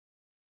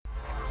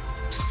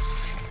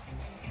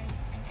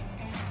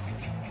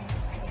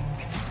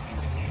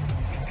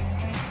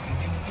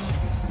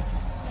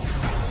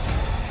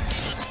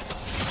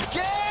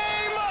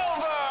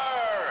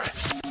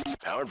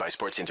Powered by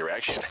Sports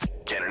Interaction,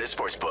 Canada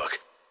Sportsbook.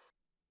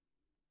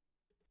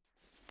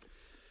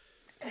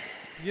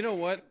 You know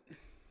what,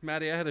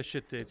 Maddie? I had a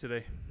shit day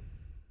today.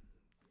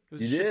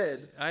 You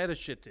did? I had a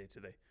shit day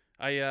today.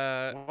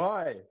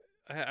 Why?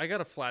 I got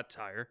a flat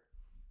tire.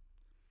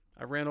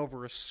 I ran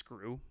over a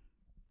screw,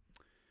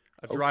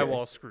 a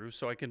drywall screw.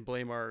 So I can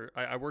blame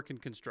I work in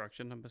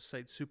construction. I'm a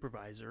site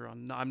supervisor.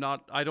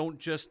 I don't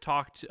just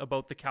talk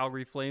about the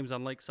Calgary Flames,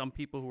 unlike some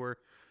people who are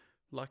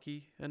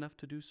lucky enough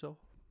to do so.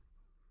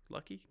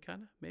 Lucky,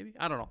 kind of, maybe?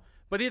 I don't know.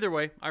 But either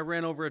way, I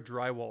ran over a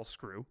drywall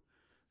screw,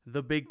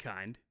 the big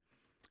kind,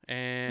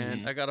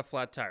 and I got a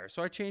flat tire.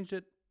 So I changed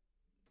it.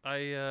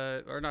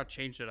 I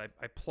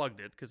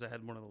plugged it because I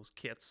had one of those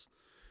kits.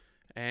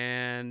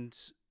 And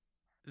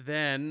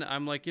then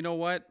I'm like, you know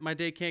what? My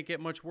day can't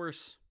get much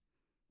worse.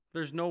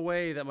 There's no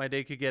way that my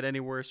day could get any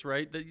worse,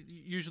 right?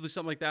 Usually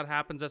something like that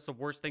happens. That's the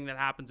worst thing that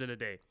happens in a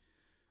day.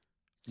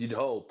 You'd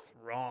hope.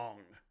 Wrong.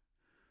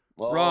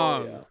 Well,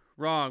 Wrong. yeah.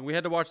 Wrong. We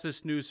had to watch this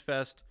snooze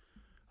fest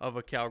of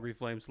a Calgary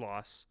Flames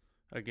loss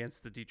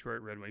against the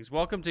Detroit Red Wings.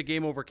 Welcome to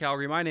Game Over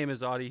Calgary. My name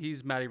is Audie.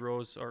 He's Matty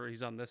Rose, or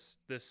he's on this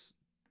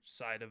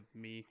side of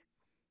me.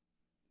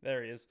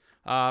 There he is.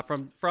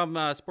 From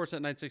Sportsnet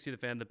 960 The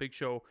Fan, the big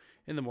show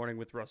in the morning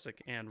with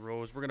Russick and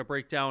Rose. We're going to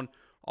break down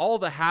all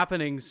the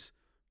happenings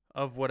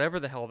of whatever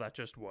the hell that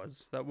just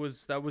was. That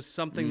was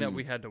something that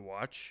we had to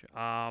watch.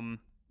 It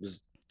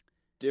was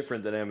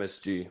different than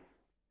MSG.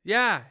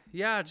 Yeah,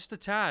 just a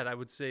tad, I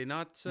would say.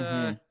 Not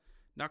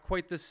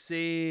quite the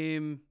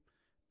same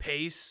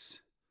pace,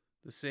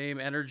 the same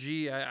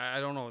energy. I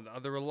don't know.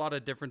 There were a lot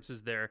of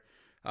differences there.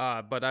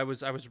 But I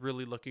was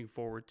really looking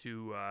forward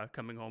to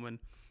coming home and,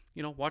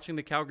 watching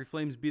the Calgary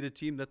Flames beat a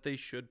team that they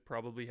should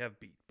probably have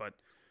beat. But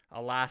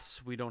alas,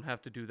 we don't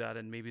have to do that.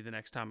 And maybe the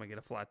next time I get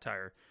a flat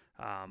tire,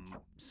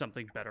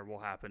 something better will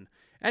happen.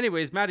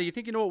 Anyways, Matty, you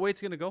think you know what way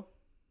it's going to go?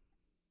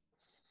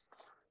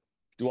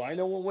 Do I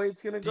know what way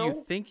it's going to go? Do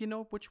you think you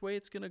know which way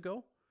it's going to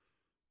go?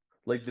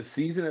 Like the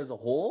season as a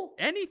whole?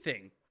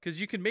 Anything. Because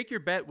you can make your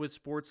bet with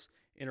Sports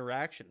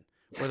Interaction.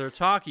 Whether it's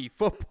hockey,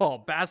 football,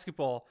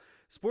 basketball,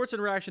 Sports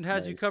Interaction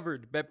has you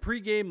covered. Bet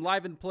pregame,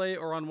 live and play,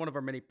 or on one of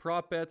our many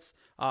prop bets.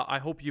 I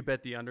hope you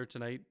bet the under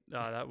tonight.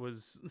 That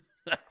was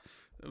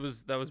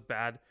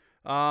bad.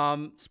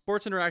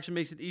 Sports Interaction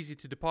makes it easy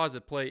to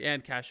deposit, play,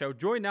 and cash out.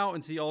 Join now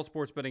and see all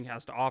sports betting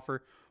has to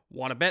offer.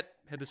 Want to bet?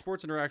 Head to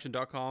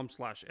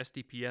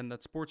sportsinteraction.com/SDPN.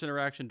 That's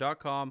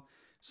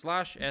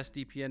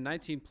sportsinteraction.com/SDPN.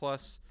 19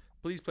 plus.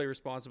 Please play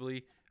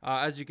responsibly.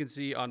 As you can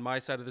see on my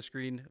side of the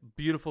screen,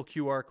 beautiful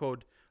QR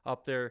code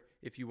up there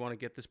if you want to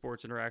get the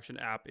Sports Interaction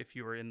app. If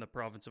you are in the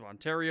province of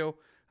Ontario,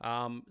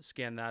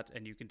 scan that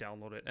and you can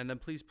download it. And then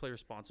please play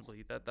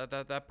responsibly.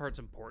 That part's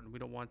important. We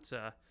don't want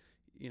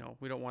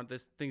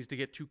things to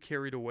get too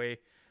carried away.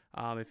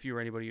 If you or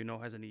anybody you know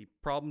has any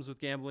problems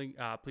with gambling,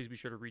 please be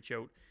sure to reach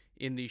out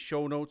in the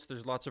show notes.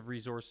 There's lots of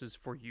resources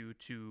for you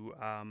to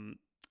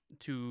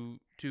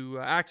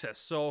access.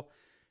 So,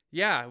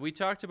 yeah, we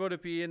talked about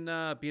it being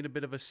a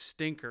bit of a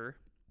stinker.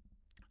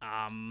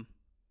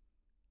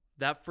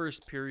 That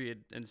first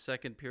period and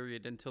second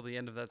period until the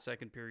end of that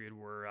second period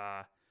were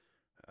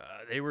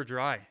they were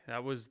dry.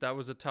 That was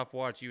a tough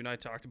watch. You and I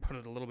talked about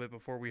it a little bit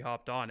before we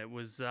hopped on. It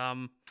was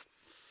I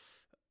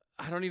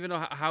don't even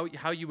know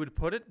how you would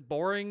put it.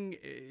 Boring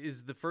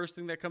is the first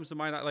thing that comes to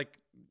mind. Like,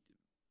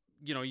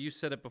 you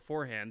said it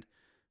beforehand.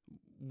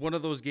 One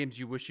of those games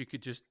you wish you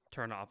could just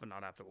turn off and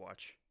not have to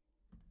watch.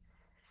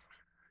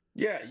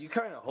 Yeah, you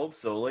kind of hope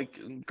so. Like,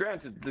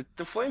 granted,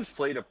 the Flames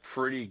played a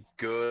pretty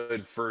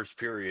good first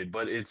period,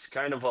 but it's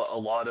kind of a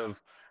lot of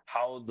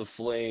how the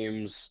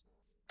Flames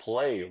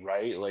play,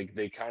 right? Like,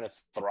 they kind of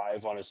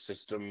thrive on a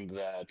system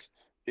that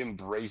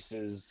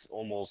embraces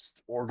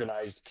almost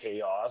organized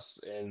chaos,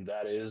 and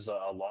that is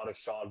a lot of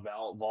shot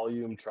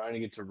volume, trying to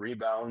get to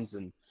rebounds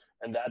and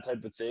that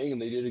type of thing.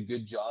 And they did a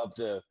good job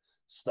to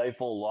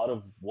stifle a lot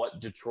of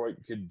what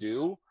Detroit could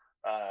do.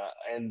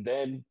 And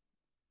then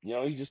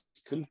you just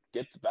couldn't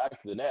get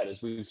back to the net,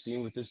 as we've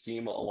seen with this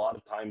team a lot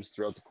of times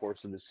throughout the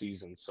course of the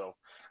season. So,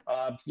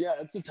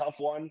 it's a tough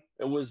one.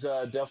 It was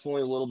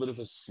definitely a little bit of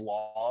a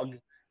slog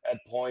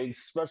at points,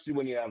 especially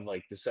when you have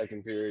like the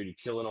second period, you're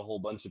killing a whole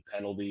bunch of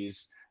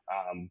penalties.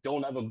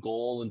 Don't have a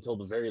goal until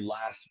the very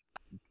last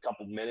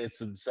couple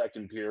minutes of the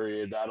second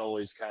period. That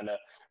always kind of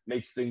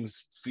makes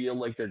things feel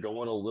like they're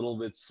going a little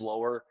bit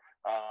slower.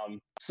 I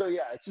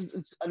think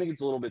it's a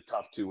little bit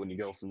tough too when you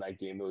go from that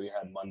game that we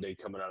had Monday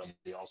coming out of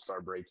the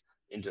All-Star break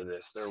into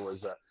this. There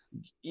was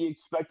you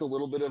expect a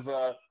little bit of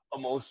a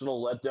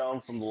emotional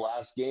letdown from the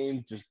last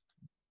game, just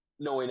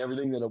knowing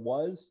everything that it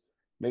was.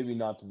 Maybe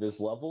not to this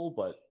level,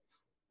 but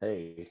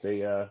hey,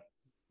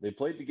 they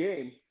played the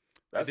game.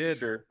 That's they did.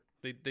 For sure.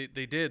 They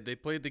did. They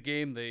played the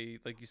game. They,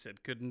 like you said,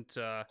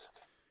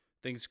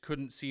 things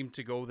couldn't seem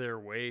to go their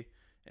way.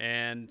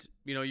 And,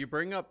 you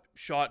bring up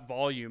shot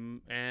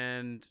volume,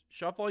 and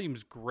shot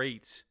volume's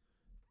great,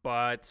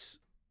 but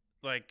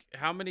like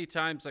how many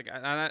times, like,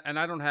 and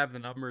I don't have the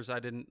numbers. I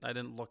didn't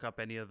look up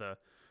any of the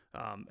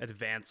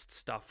advanced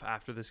stuff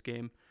after this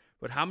game,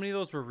 but how many of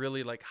those were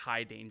really like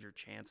high danger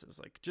chances?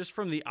 Like just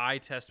from the eye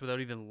test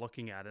without even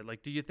looking at it.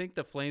 Like, do you think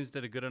the Flames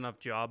did a good enough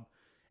job?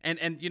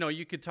 And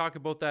you could talk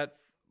about that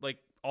like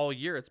all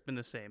year. It's been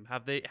the same.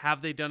 Have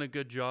they done a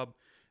good job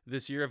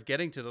this year of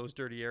getting to those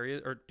dirty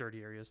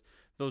areas,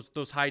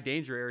 those high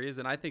danger areas?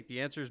 And I think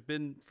the answer has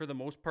been, for the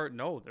most part,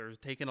 no. They're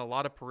taking a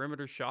lot of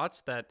perimeter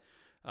shots that,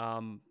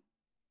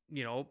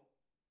 you know,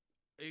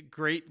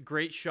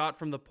 great shot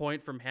from the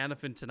point from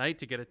Hanifin tonight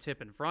to get a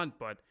tip in front,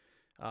 but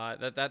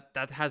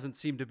that hasn't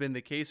seemed to have been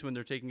the case when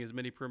they're taking as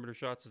many perimeter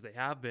shots as they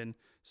have been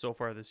so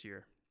far this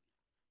year.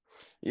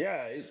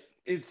 Yeah,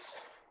 it's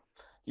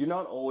you're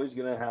not always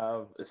going to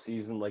have a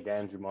season like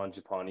Andrew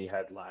Mangiapane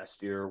had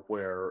last year,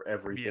 where Yeah.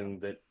 everything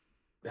that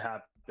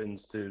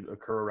happens to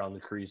occur around the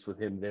crease with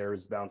him there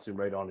is bouncing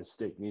right on his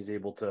stick, and he's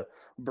able to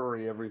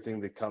bury everything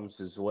that comes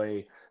his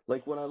way.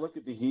 Like when I look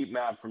at the heat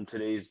map from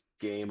today's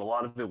game, a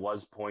lot of it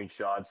was point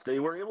shots. They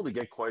were able to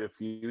get quite a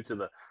few to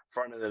the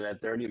front of the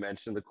net there, and you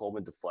mentioned the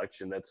Coleman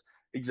deflection. That's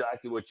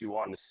exactly what you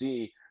want to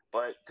see.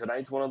 But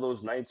tonight's one of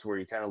those nights where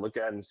you kind of look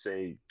at it and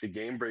say the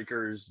game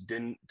breakers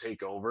didn't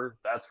take over,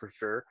 that's for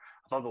sure.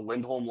 I thought the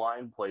Lindholm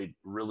line played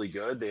really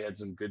good. They had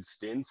some good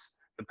stints.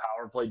 The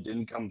power play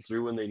didn't come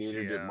through when they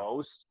needed it Yeah.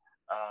 most.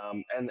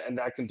 And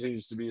that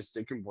continues to be a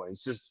sticking point.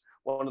 It's just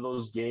one of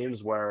those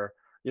games where,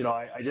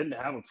 I didn't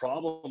have a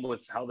problem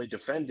with how they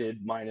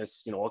defended,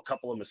 minus, a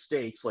couple of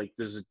mistakes. Like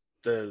there's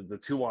the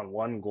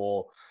 2-on-1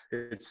 goal.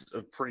 It's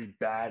a pretty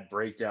bad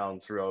breakdown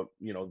throughout,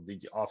 the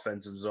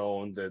offensive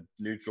zone, the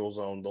neutral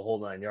zone, the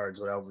whole 9 yards,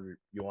 whatever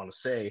you want to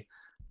say.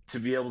 To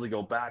be able to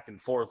go back and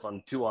forth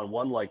on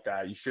 2-on-1 like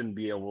that, you shouldn't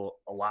be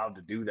allowed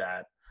to do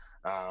that.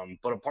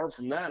 But apart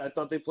from that, I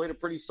thought they played a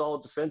pretty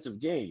solid defensive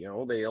game.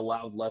 They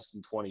allowed less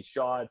than 20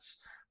 shots.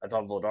 I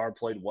thought Vladar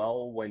played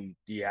well when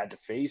he had to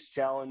face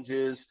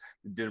challenges.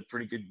 He did a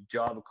pretty good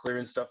job of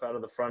clearing stuff out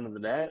of the front of the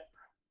net.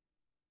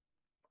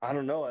 I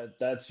don't know.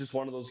 That's just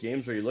one of those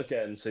games where you look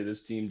at it and say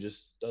this team just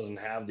doesn't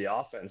have the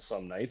offense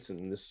some nights,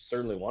 and this is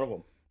certainly one of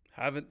them.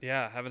 Haven't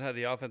had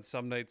the offense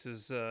some nights,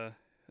 is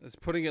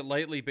putting it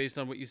lightly based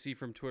on what you see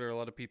from Twitter. A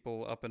lot of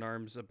people up in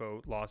arms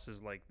about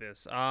losses like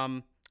this.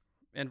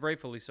 And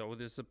rightfully so.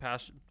 This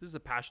is a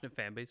passionate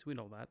fan base. We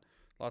know that.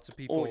 Lots of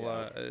people.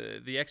 Oh, yeah.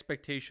 The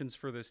expectations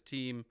for this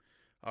team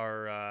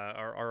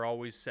are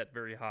always set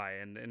very high,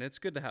 and it's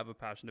good to have a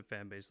passionate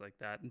fan base like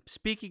that. And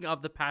speaking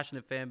of the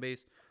passionate fan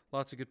base,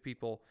 lots of good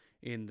people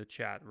in the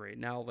chat right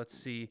now. Let's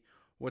see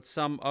what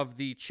some of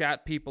the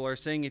chat people are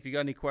saying. If you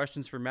got any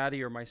questions for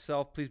Maddie or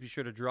myself, please be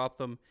sure to drop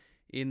them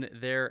in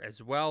there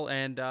as well,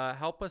 and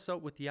help us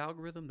out with the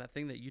algorithm, that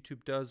thing that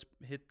YouTube does.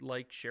 Hit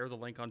like, share the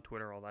link on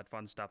Twitter, all that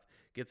fun stuff.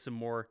 Get some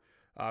more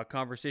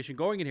conversation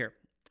going in here.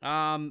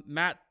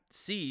 Matt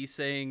C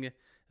saying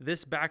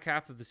this back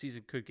half of the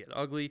season could get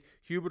ugly.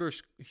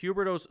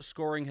 Huberdeau's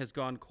scoring has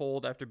gone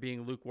cold after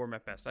being lukewarm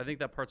at best. I think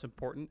that part's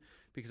important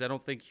because I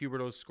don't think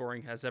Huberdeau's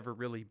scoring has ever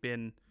really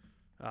been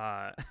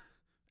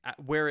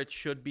where it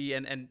should be,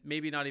 and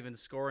maybe not even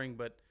scoring,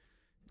 but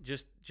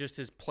just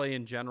his play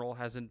in general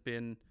hasn't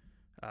been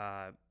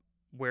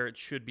where it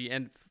should be.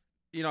 And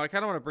I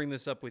kind of want to bring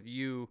this up with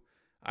you.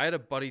 I had a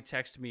buddy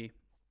text me.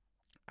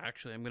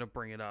 Actually, I'm going to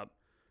bring it up,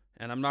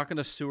 and I'm not going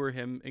to sewer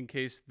him in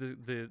case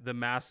the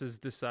masses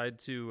decide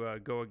to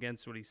go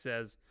against what he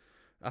says.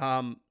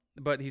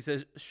 But he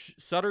says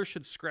Sutter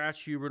should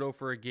scratch Huberdeau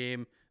for a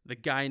game. The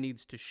guy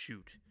needs to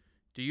shoot.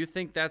 Do you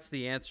think that's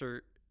the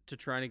answer to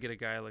trying to get a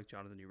guy like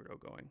Jonathan Huberdeau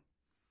going?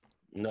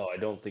 No, I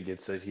don't think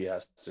it's that he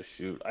has to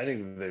shoot. I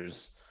think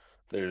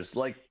there's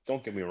like,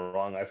 don't get me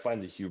wrong, I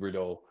find the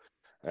Huberdeau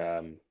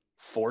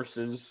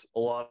forces a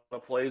lot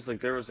of plays.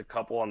 Like there was a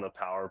couple on the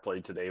power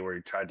play today where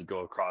he tried to go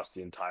across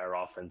the entire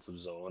offensive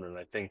zone, and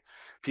I think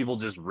people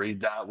just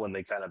read that when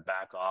they kind of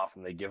back off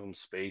and they give him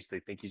space. They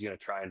think he's going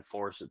to try and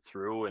force it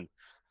through. And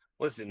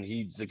listen,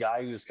 he's a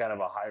guy who's kind of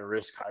a high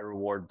risk, high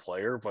reward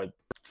player, but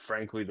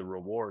frankly, the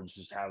rewards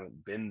just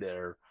haven't been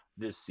there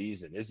this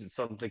season. Is it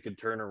something that could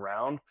turn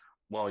around?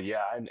 Well,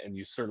 yeah, and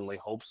you certainly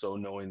hope so,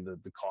 knowing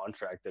the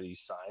contract that he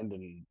signed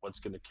and what's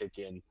going to kick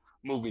in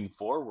moving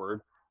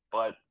forward.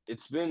 But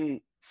it's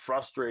been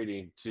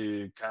frustrating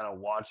to kind of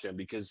watch him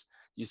because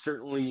you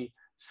certainly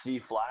see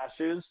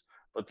flashes,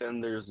 but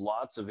then there's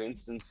lots of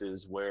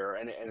instances where,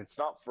 and it's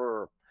not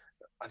for,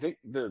 I think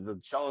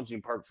the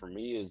challenging part for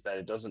me is that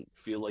it doesn't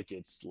feel like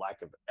it's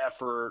lack of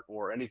effort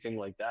or anything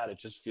like that. It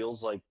just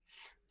feels like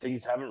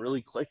things haven't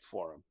really clicked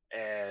for him.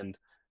 And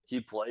he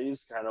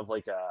plays kind of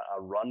like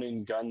a run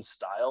and gun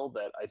style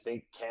that I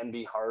think can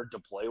be hard to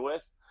play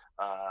with,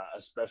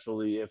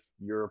 especially if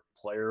you're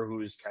a player who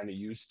is kind of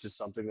used to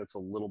something that's a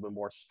little bit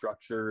more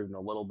structured and a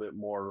little bit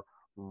more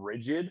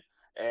rigid.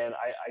 And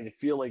I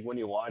feel like when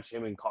you watch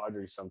him and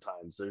Kadri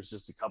sometimes, there's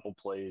just a couple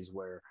plays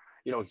where,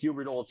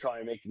 Hubert will try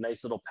and make a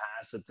nice little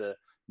pass at the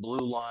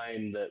blue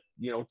line that,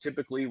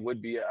 typically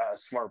would be a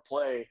smart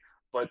play,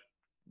 but,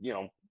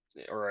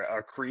 or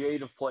a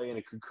creative play, and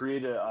it could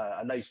create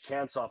a nice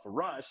chance off a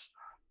rush.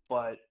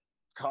 But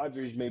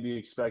Kadri's maybe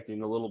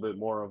expecting a little bit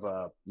more of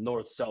a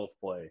north-south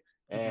play,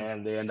 Hmm.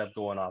 and they end up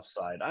going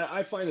offside.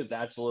 I find that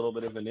that's a little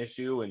bit of an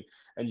issue,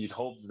 and you'd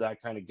hope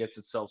that kind of gets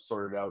itself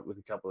sorted out with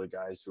a couple of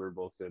guys who are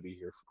both going to be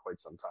here for quite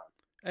some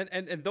time.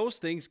 And those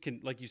things can,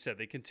 like you said,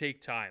 they can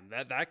take time.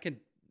 That can,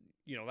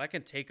 that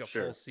can take a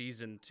full Sure.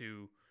 season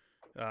to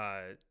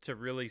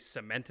really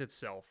cement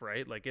itself,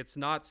 right? Like it's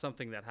not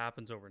something that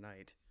happens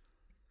overnight.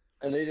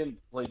 And they didn't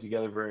play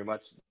together very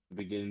much at the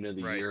beginning of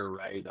the Right. year,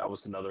 right? That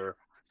was another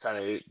kind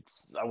of,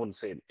 I wouldn't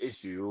say an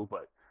issue,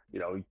 but he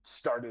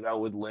started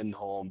out with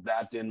Lindholm.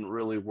 That didn't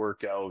really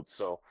work out.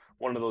 So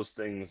one of those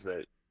things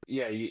that,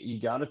 yeah, you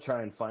got to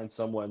try and find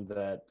someone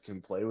that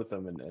can play with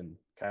them and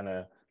kind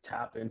of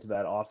tap into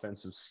that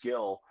offensive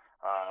skill,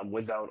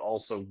 without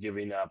also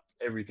giving up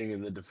everything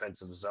in the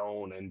defensive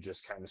zone and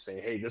just kind of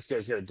saying, hey, this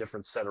guy's got a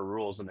different set of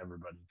rules than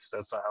everybody, because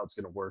that's not how it's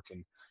going to work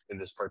in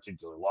this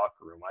particular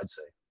locker room, I'd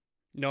say.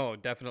 No,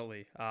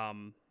 definitely.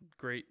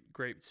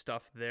 Great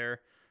stuff there.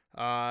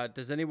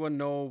 Does anyone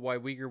know why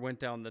Uyghur went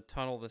down the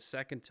tunnel the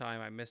second time?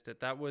 I missed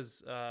it. That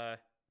was, I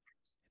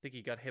think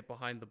he got hit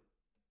behind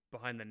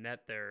the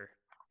net there.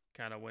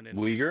 Kind of went in.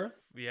 Uyghur?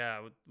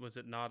 Yeah, was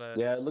it not a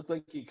Yeah, it looked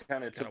like he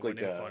kind of kind of took went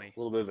like in a funny?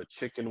 little bit of a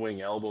chicken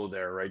wing elbow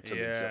there right to the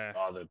Yeah.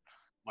 jaw that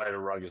might have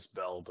rung his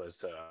bell, but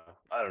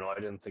I don't know. I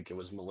didn't think it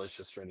was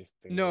malicious or anything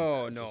like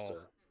No, that. Just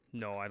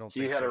no, no. I don't he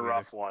think had a so either.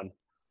 rough one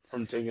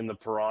from taking the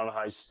piranha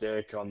high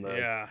stick on the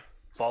Yeah.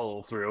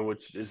 follow through,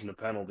 which isn't a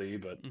penalty,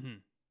 but Hmm.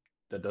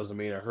 that doesn't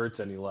mean it hurts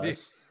any less.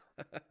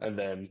 And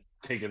then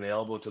taking the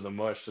elbow to the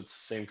mush, it's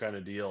the same kind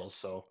of deal.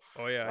 So,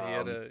 Oh yeah, he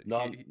had a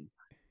not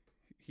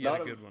he had a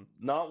not good one.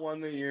 not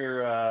one that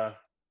you're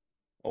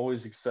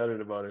always excited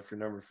about if you're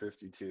number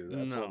 52. That's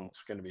one No,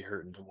 that's going to be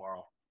hurting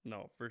tomorrow.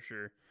 no, for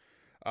sure.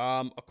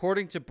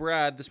 According to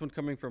Brad, this one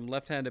coming from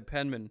left-handed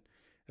penman.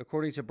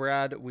 According to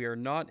Brad, we are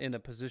not in a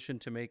position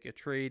to make a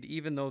trade,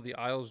 even though the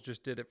Isles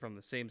just did it from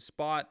the same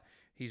spot.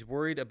 He's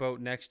worried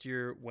about next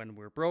year when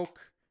we're broke,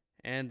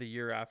 and the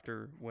year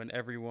after when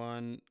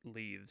everyone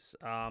leaves.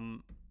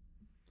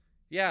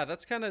 Yeah,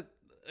 that's kind of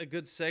a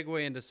good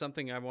segue into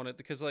something I wanted,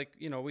 because, like,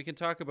 we can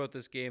talk about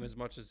this game as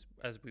much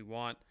as we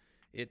want,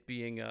 it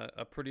being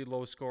a pretty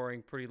low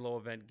scoring, pretty low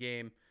event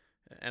game,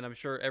 and I'm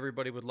sure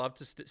everybody would love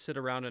to sit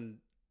around and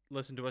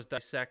listen to us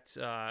dissect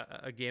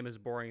a game as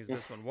boring as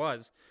this one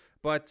was.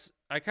 But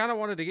I kind of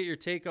wanted to get your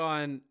take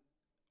on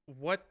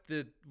what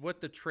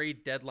the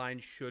trade deadline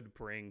should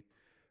bring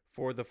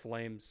for the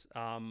Flames.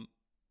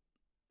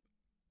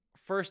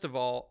 First of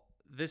all,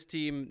 this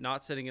team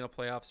not sitting in a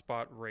playoff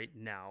spot right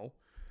now.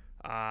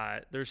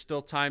 There's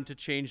still time to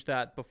change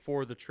that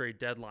before the trade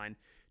deadline.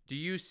 Do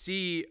you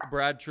see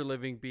Brad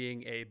Treliving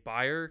being a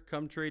buyer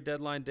come trade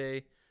deadline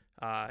day?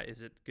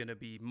 Is it going to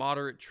be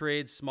moderate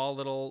trades, small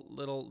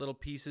little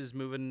pieces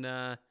moving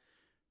up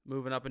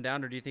and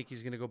down, or do you think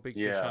he's going to go big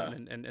fish Yeah,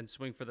 hunting and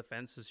swing for the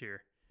fences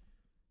here?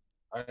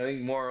 I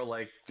think more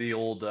like the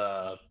old,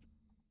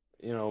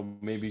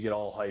 maybe get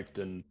all hyped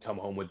and come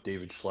home with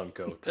David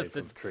Schlemko type the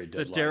of trade the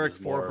deadline Derek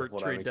is more of Forbort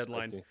what I'm trade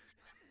deadline. expecting.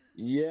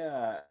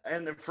 Yeah,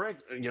 and then Frank,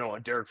 a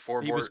Derek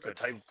He was Forbort, a good.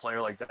 type of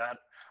player like that,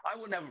 I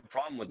wouldn't have a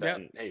problem with that. Yep.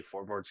 And hey,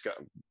 Forbort's got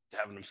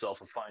having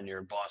himself a fine year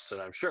in Boston,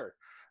 I'm sure.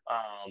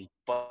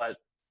 But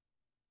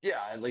yeah,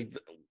 like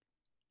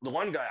the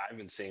one guy I've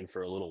been saying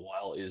for a little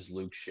while is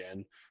Luke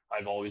Shen.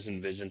 I've always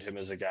envisioned him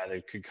as a guy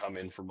that could come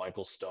in for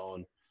Michael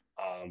Stone,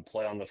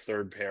 play on the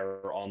third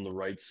pair on the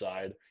right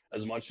side.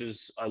 As much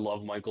as I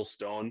love Michael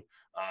Stone,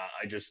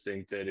 I just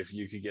think that if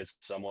you could get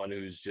someone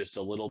who's just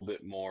a little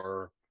bit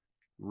more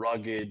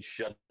rugged,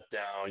 shut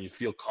down, you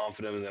feel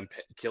confident in them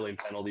killing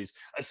penalties,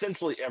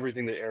 essentially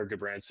everything that Eric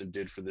Branson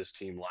did for this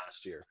team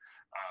last year.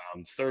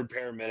 Third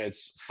pair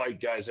minutes,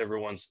 fight guys every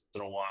once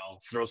in a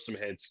while, throw some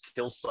hits,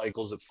 kill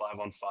cycles at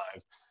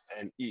 5-on-5,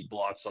 and eat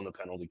blocks on the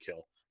penalty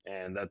kill.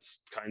 And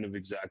that's kind of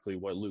exactly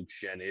what Luke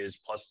Shen is.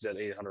 Plus, he's at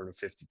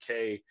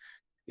 850K.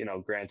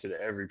 Granted,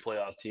 every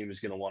playoff team is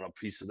going to want a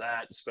piece of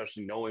that,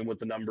 especially knowing what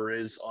the number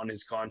is on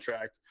his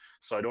contract.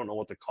 So I don't know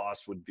what the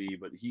cost would be,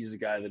 but he's the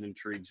guy that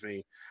intrigues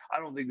me. I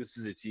don't think this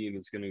is a team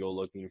that's going to go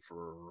looking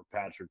for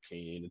Patrick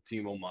Kane, a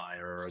Timo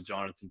Meyer, a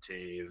Jonathan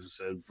Taves,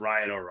 a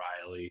Ryan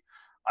O'Reilly.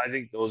 I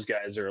think those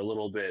guys are a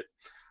little bit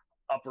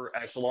upper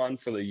echelon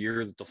for the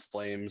year that the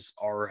Flames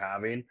are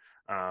having.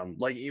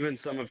 Like even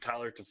some of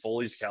Tyler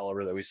Toffoli's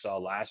caliber that we saw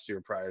last year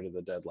prior to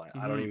the deadline.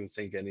 I don't Mm-hmm. even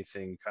think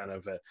anything kind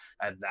of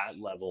at that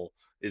level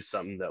is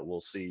something that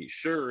we'll see.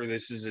 Sure,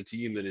 this is a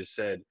team that has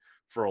said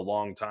for a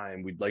long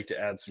time we'd like to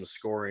add some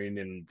scoring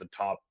in the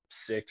top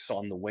six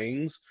on the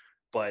wings,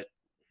 but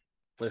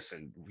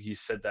listen, he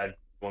said that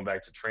going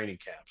back to training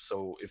camp.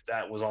 So if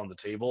that was on the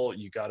table,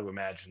 you got to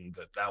imagine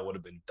that that would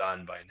have been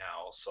done by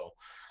now. So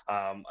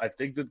I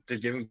think that they're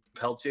giving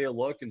Peltier a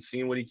look and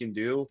seeing what he can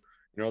do.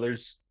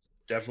 There's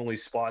definitely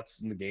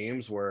spots in the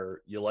games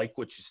where you like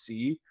what you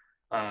see.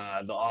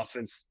 The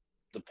offense,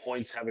 the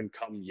points haven't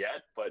come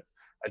yet, but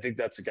I think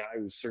that's a guy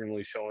who's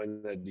certainly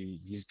showing that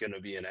he's going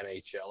to be an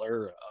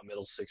NHLer, a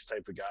middle six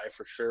type of guy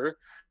for sure.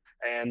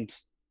 And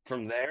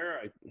from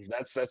there,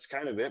 that's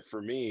kind of it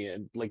for me.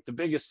 And like the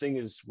biggest thing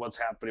is what's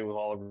happening with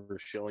Oliver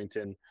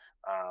Shillington.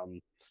 Um,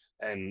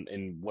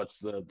 and what's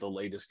the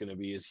latest going to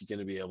be? Is he going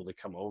to be able to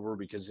come over?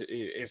 Because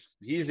if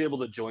he's able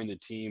to join the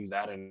team,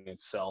 that in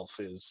itself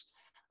is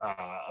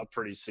a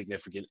pretty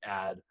significant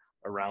add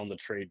around the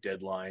trade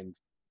deadline.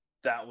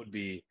 That would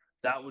be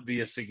that would be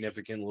a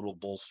significant little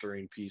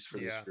bolstering piece for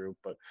this Yeah. group.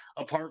 But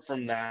apart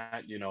from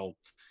that,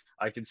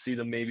 I could see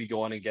them maybe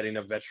going and getting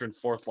a veteran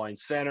fourth line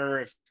center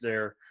if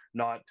they're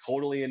not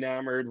totally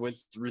enamored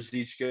with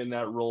Ruzicka in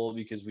that role,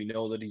 because we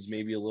know that he's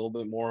maybe a little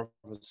bit more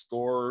of a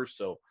scorer.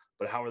 So,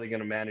 but how are they going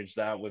to manage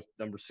that with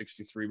number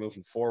 63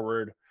 moving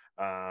forward?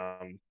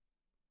 Um,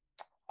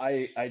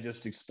 I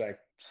just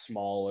expect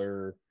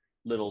smaller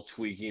little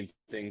tweaking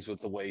things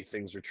with the way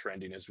things are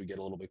trending as we get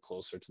a little bit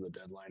closer to the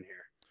deadline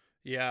here.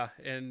 Yeah,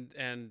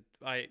 and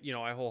I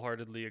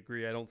wholeheartedly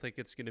agree. I don't think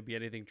it's going to be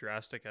anything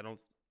drastic.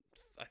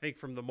 I think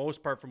from the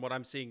most part, from what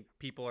I'm seeing,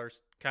 people are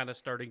kind of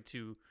starting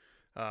to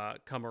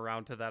come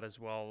around to that as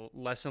well.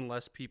 Less and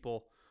less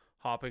people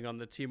hopping on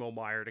the Timo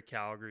Meier to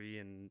Calgary,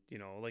 and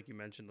like you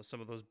mentioned, some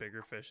of those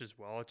bigger fish as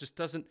well. It just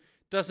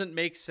doesn't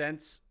make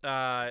sense,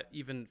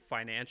 even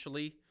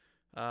financially,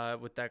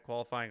 with that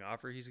qualifying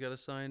offer he's got to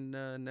sign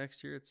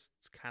next year. It's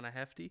kind of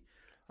hefty.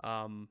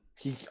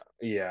 He,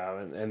 yeah,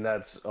 and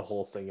that's a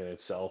whole thing in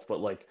itself. But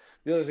like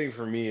the other thing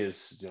for me is,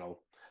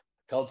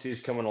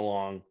 Peltier's coming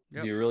along. Do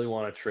Yep. you really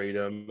want to trade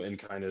him and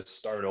kind of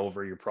start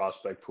over your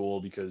prospect pool?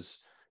 Because,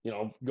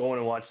 going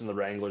and watching the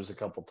Wranglers a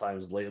couple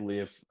times lately,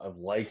 if I've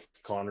liked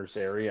Connor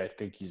Zary, I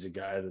think he's a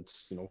guy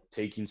that's,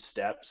 taking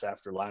steps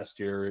after last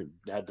year,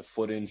 had the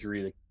foot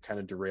injury that kind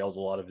of derailed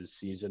a lot of his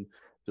season.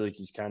 I feel like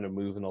he's kind of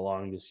moving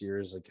along this year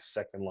as like a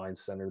second line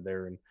center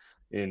there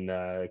in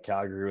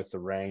Calgary with the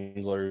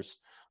Wranglers.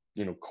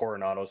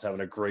 Coronado's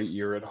having a great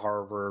year at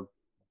Harvard.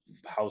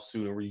 How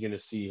soon are we going to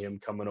see him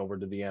coming over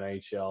to the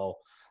NHL?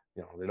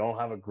 They don't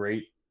have a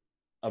great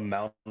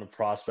amount of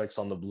prospects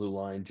on the blue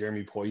line.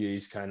 Jeremy Poirier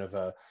is kind of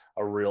a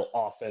real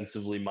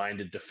offensively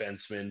minded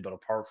defenseman, but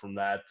apart from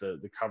that,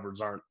 the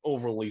cupboards aren't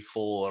overly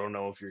full. I don't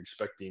know if you're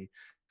expecting,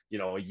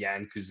 a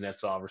Yan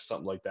Kuznetsov or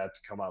something like that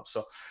to come up.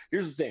 So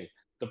here's the thing: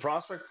 the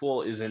prospect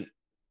pool isn't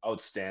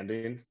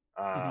outstanding.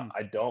 Hmm.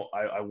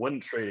 I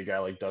wouldn't trade a guy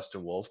like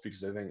Dustin Wolf,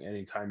 because I think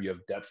anytime you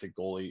have depth at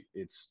goalie,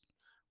 it's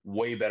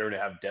way better to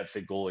have depth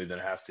at goalie than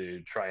have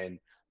to try and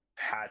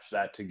patch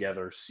that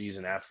together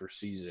season after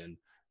season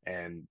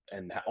and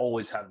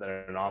always have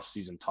that an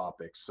off-season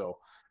topic. So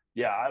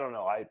yeah, I don't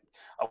know. I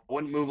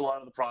wouldn't move a lot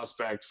of the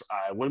prospects.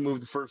 I wouldn't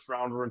move the first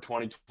rounder in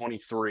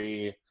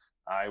 2023.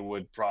 I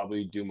would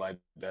probably do my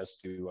best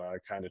to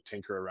kind of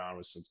tinker around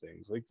with some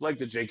things, like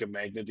the Jacob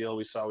Magna deal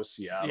we saw with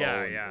Yeah,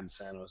 Seattle and, yeah. and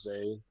San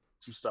Jose,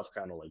 some stuff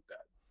kind of like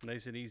that.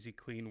 Nice and easy,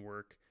 clean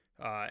work.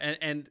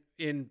 And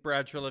in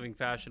Bradshaw Living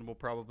fashion, will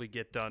probably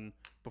get done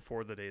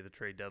before the day of the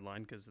trade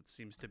deadline, because it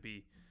seems to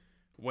be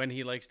when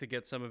he likes to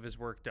get some of his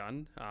work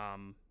done.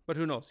 But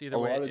who knows? Either A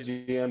way. lot of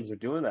GMs are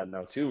doing that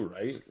now too,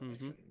 right?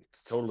 Mm-hmm. Like,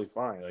 it's totally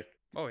fine. Like,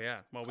 Oh yeah.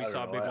 Well, we I don't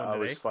saw a know. big I one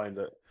always today. find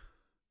that.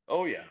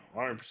 Oh yeah,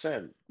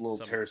 100%. Little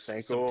Some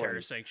Tarasenko and a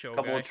Tarasenko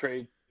couple guy.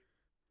 of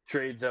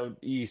trades out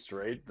east,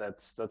 right?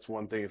 That's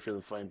one thing if you're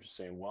the Flames are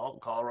saying, well,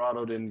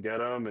 Colorado didn't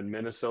get him, and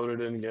Minnesota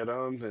didn't get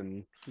him,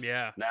 and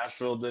Yeah.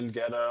 Nashville didn't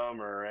get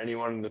him, or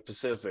anyone in the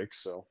Pacific.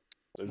 So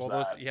there's Well,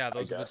 that, I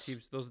those are the guess.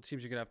 teams. Those are the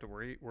teams you're gonna have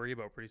to worry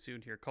about pretty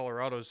soon here.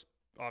 Colorado's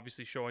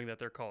obviously showing that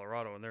they're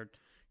Colorado, and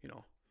you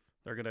know,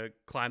 they're gonna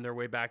climb their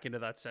way back into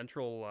that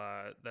central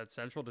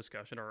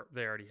discussion, or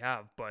they already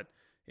have. But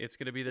it's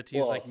gonna be the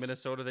teams Well, like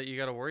Minnesota that you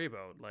got to worry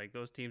about, like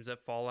those teams that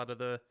fall out of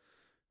the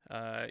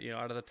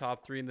out of the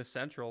top three in the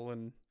Central,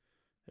 and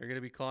they're going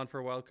to be clawing for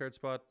a wild card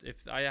spot.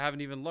 If I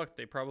haven't even looked,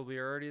 they probably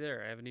are already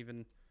there. I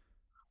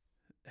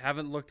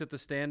haven't looked at the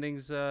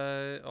standings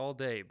all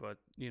day, but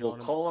well,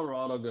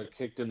 Colorado got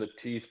kicked in the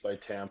teeth by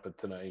Tampa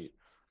tonight,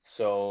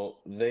 so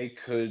they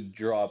could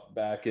drop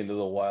back into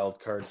the wild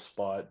card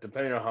spot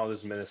depending on how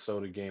this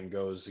Minnesota game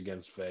goes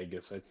against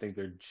Vegas. I think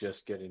they're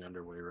just getting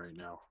underway right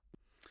now.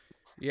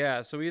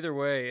 yeah. So either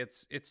way,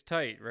 it's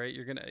tight, right?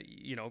 You're gonna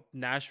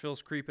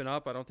Nashville's creeping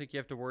up. I don't think you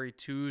have to worry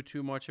too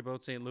much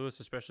about St. Louis,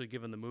 especially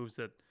given the move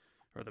that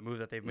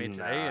they've made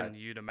today, Nah, and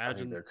you'd I think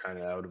imagine they're kind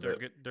of out of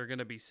it. they're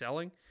gonna be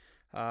selling.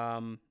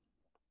 Um,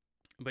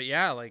 But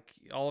yeah, like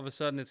all of a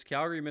sudden it's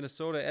Calgary,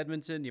 Minnesota,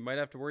 Edmonton. You might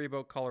have to worry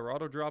about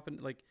Colorado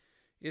dropping. Like,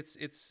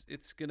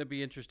 it's gonna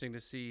be interesting to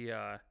see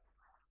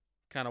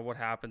kind of what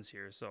happens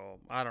here. So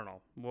I don't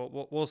know.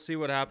 We'll see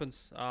what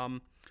happens.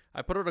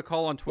 I put out a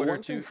call on The Twitter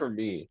one thing too. for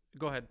me,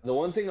 Go ahead. the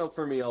one thing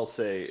for me I'll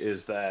say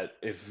is that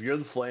if you're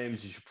the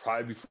Flames, you should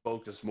probably be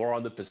focused more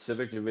on the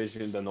Pacific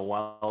Division than the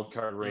wild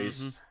card race.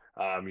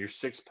 Mm-hmm. You're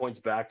 6 points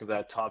back of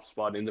that top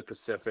spot in the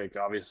Pacific.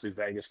 Obviously,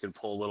 Vegas could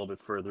pull a little bit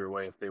further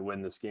away if they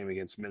win this game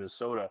against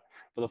Minnesota.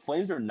 But the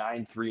Flames are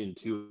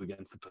 9-3-2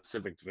 against the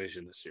Pacific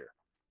Division this year.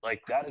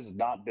 Like, that has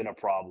not been a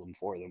problem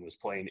for them, was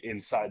playing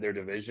inside their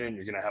division.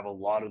 You're going to have a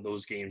lot of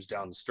those games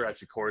down the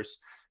stretch. Of course,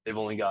 they've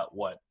only got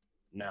what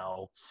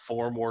now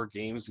 4 more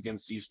games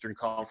against Eastern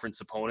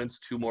Conference opponents,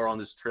 2 more on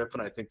this trip,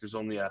 and I think there's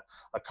only a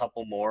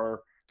couple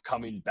more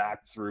coming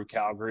back through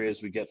Calgary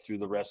as we get through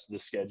the rest of the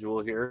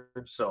schedule here.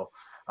 So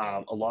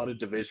a lot of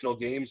divisional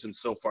games, and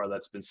so far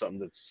that's been something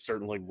that's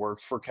certainly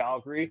worked for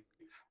Calgary.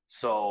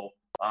 So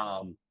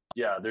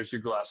yeah, there's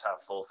your glass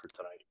half full for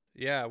tonight.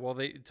 Yeah, well,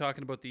 they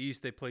talking about the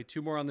East, they play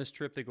 2 more on this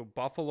trip. They go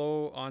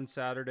Buffalo on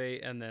Saturday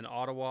and then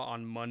Ottawa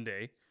on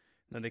Monday. And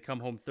then they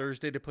come home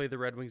Thursday to play the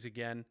Red Wings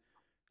again.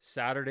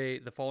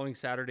 The following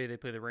Saturday, they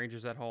play the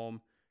Rangers at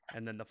home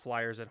and then the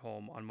Flyers at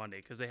home on Monday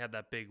because they had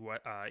that big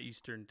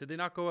Eastern. Did they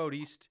not go out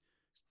east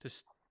to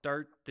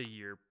start the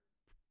year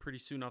pretty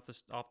soon off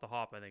the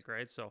hop? I think,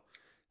 right? So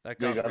that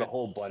They got a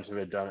whole bunch of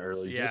it done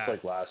early, yeah, just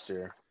like last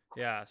year.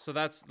 Yeah, so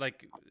that's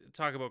like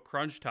talk about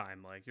crunch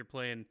time. Like you're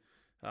playing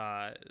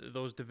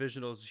those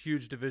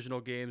huge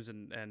divisional games,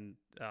 and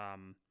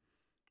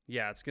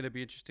yeah, it's going to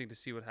be interesting to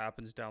see what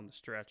happens down the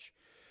stretch.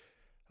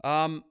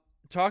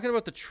 Talking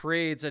about the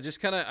trades, I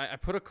just kind of I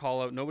put a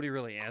call out. Nobody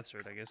really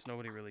answered. I guess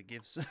nobody really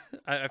gives.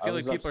 I feel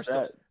like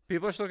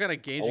people are still kind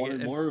of gauging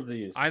it. More of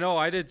these. I know,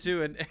 I did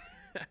too, and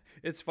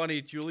it's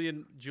funny.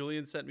 Julian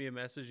sent me a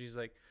message. He's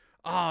like,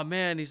 "Oh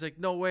man," he's like,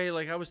 "No way!"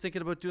 Like I was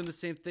thinking about doing the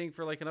same thing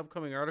for like an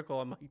upcoming article.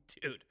 I'm like,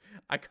 "Dude,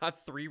 I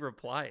got 3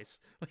 replies.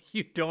 Like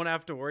you don't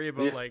have to worry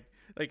about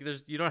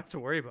you don't have to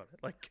worry about it.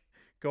 Like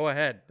go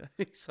ahead."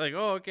 He's like,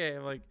 "Oh okay."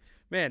 I'm like,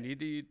 "Man,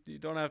 you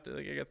don't have to."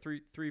 Like I got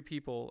three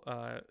people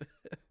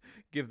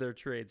give their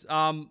trades.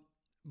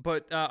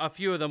 But a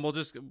few of them we'll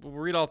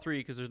read all 3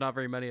 because there's not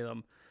very many of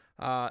them.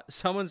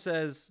 Someone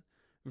says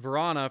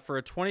Verona for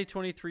a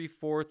 2023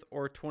 4th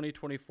or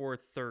 2024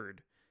 3rd.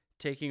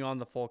 Taking on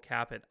the full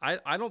cap hit.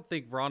 I don't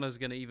think Verana's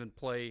going to even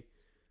play.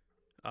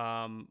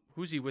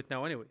 Who's he with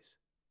now, anyways?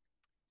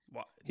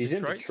 What, He's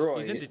Detroit? In Detroit.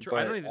 He's in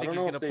Detroit. I don't even think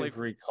he's going to play.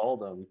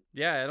 Recalled him.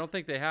 Yeah, I don't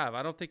think they have.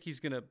 I don't think he's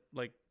going to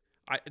like.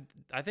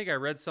 I think I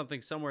read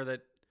something somewhere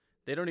that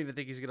they don't even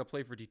think he's going to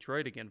play for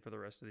Detroit again for the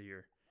rest of the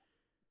year.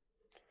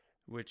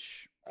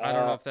 Which I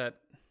don't know if that.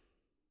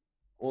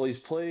 Well, he's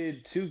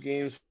played 2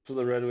 games for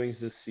the Red Wings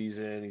this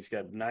season. He's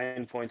got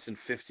 9 points in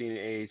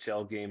 15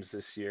 AHL games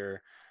this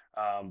year.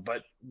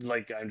 But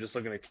like I'm just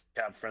looking at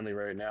cap friendly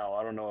right now.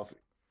 I don't know if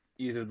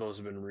either of those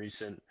have been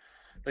recent.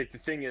 Like the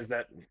thing is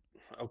that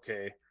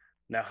okay,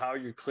 now how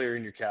you're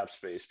clearing your cap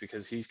space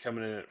because he's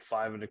coming in at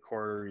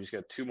 5.25. He's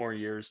got 2 more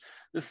years.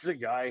 This is a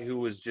guy who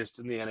was just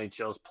in the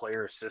NHL's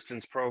player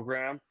assistance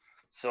program.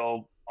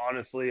 So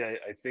honestly, I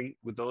think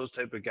with those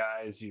type of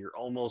guys, you're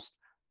almost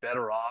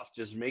better off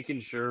just making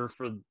sure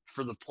for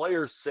the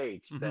player's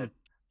sake that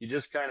you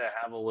just kind of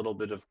have a little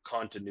bit of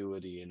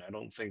continuity. And I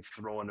don't think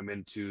throwing him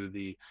into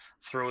the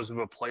throes of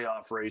a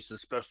playoff race,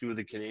 especially with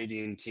a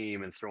Canadian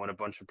team, and throwing a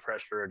bunch of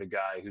pressure at a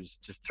guy who's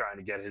just trying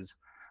to get his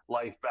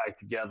life back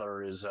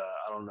together is,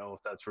 I don't know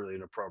if that's really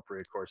an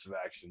appropriate course of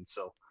action.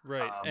 So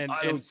right.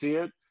 I don't see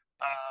it.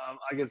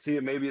 I can see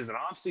it maybe as an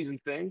off-season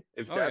thing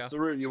if that's the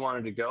route you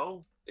wanted to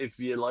go. If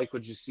you like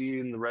what you see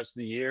in the rest of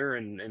the year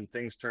and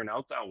things turn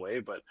out that way,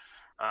 but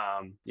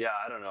yeah,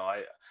 I don't know.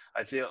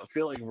 I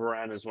feel like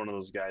Varane is one of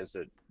those guys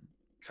that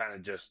kind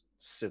of just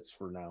sits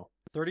for now.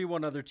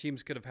 31 other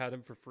teams could have had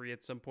him for free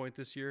at some point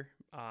this year.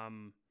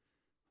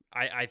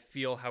 I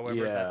feel,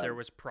 however, that there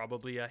was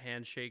probably a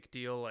handshake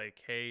deal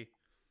like, hey,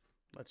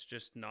 let's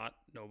just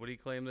nobody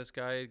claim this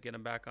guy, get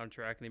him back on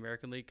track in the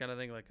American League kind of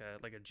thing, like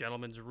a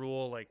gentleman's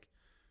rule, like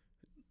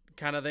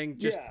kind of thing.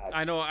 Just yeah.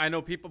 I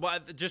know people,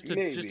 but just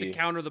to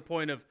counter the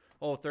point of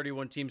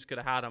 31 teams could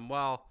have had him.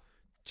 Well,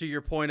 to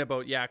your point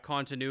about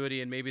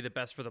continuity and maybe the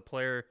best for the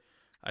player,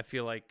 I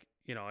feel like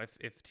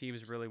if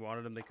teams really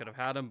wanted him, they could have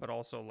had him, but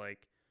also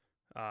like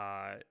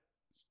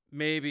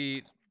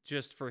maybe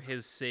just for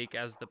his sake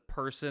as the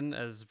person,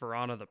 as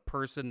Verana the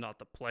person, not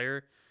the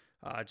player,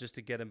 just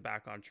to get him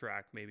back on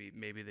track.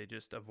 Maybe they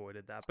just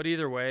avoided that. But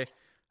either way,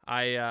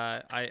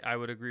 I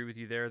would agree with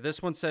you there.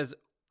 This one's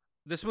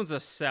a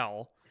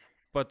sell,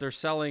 but they're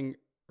selling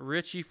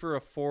Richie for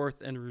a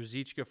 4th and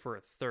Ruzicka for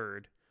a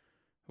 3rd,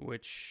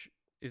 which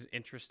is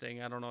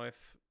interesting. I don't know if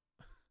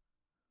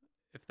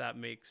that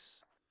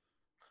makes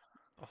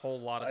a whole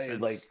lot of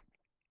sense. Like,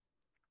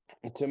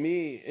 to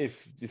me, if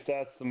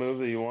that's the move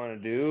that you want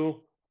to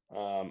do,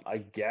 I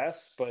guess.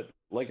 But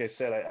like I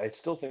said, I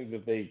still think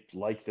that they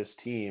like this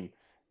team,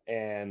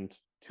 and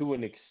to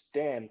an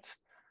extent,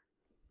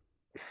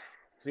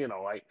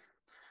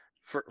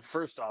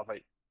 first off,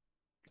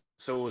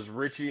 so it was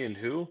Richie and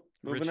who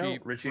moving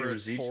out? Richie for and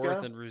a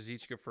 4th and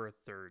Ruzicka for a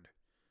 3rd.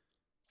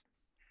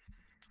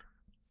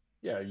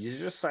 Yeah, you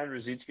just signed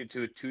Ruzicka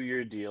to a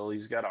 2-year deal.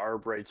 He's got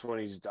arb rights when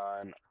he's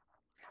done.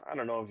 I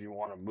don't know if you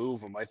want to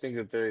move him. I think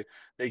that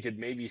they could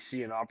maybe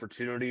see an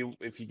opportunity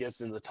if he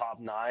gets in the top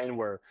 9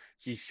 where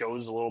he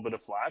shows a little bit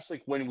of flash.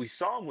 Like when we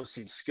saw him with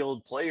some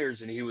skilled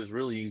players and he was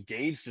really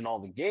engaged in all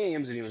the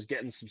games and he was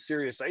getting some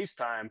serious ice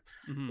time,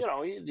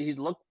 he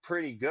looked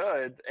pretty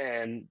good.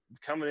 And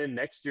coming in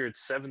next year at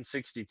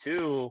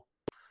 762,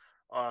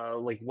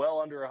 like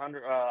well under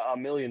 $1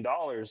 million.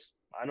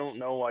 I don't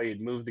know why you'd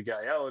move the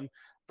guy out. And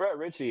Brett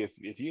Ritchie,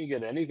 if you can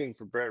get anything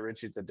for Brett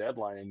Ritchie at the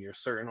deadline and you're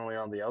certainly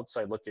on the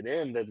outside looking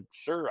in, then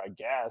sure, I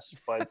guess.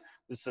 But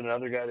this is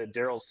another guy that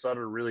Daryl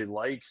Sutter really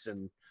likes.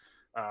 And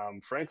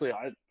Frankly,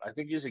 I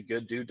think he's a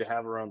good dude to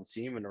have around the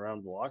team and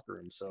around the locker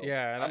room. So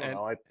Yeah, I don't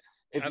know.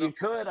 If I you don't.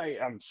 could,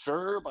 I'm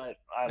sure, but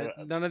I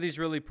don't. None of these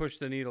really push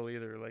the needle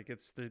either. Like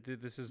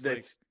this is like,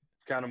 That's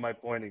kind of my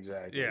point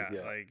exactly. yeah,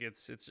 Yeah. like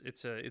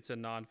it's a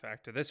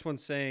non-factor. This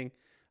one's saying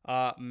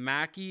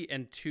Mackey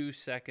and 2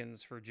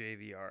 seconds for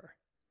JVR.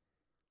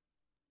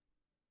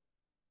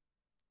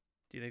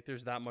 Do you think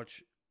there's that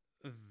much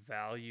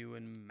value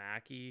in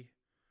Mackey?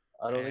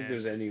 I don't think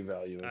there's And any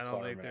value in I don't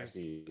Connor think there's.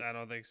 Mackey. I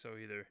don't think so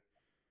either.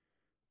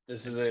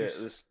 This is And a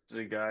this is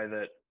a guy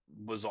that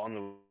was on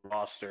the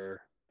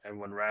roster, and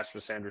when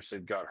Rasmus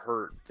Anderson got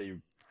hurt, they they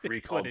put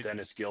recalled it.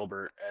 Dennis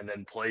Gilbert and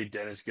then played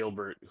Dennis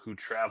Gilbert, who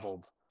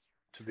traveled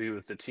to be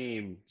with the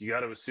team. You got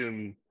to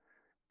assume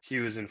he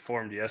was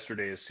informed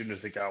yesterday as soon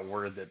as they got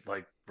word that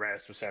like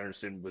Rasmus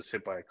Anderson was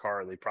hit by a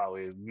car. They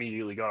probably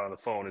immediately got on the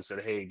phone and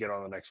said, "Hey, get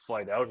on the next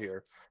flight out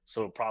here."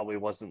 So it probably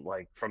wasn't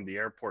like from the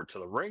airport to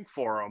the rink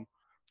for him,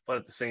 but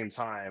at the same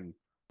time,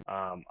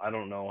 I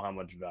don't know how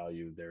much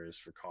value there is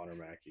for Connor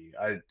Mackey.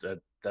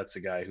 That's a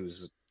guy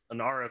who's an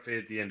RFA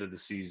at the end of the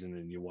season,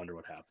 and you wonder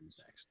what happens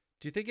next.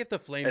 Do you think if the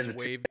And Flames the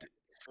waived?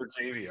 for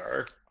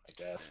JVR, I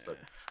guess, but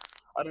eh,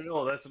 I don't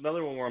know. That's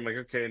another one where I'm like,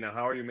 okay, now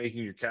how are you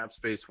making your cap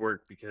space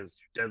work? Because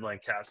deadline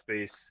cap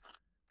space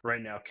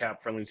right now,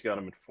 cap friendly's got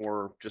them at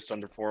four, just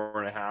under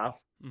 4.5.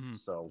 mhm.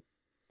 So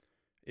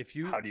If how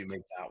you, do you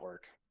make that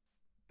work?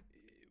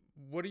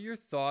 what are your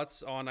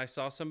thoughts on? I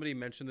saw somebody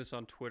mention this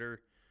on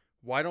Twitter.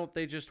 Why don't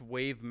they just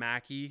waive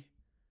Mackey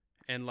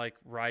and like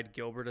ride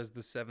Gilbert as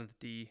the seventh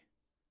D?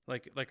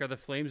 Like are the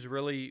Flames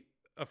really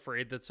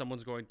afraid that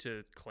someone's going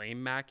to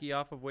claim Mackey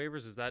off of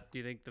waivers? Is that, do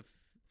you think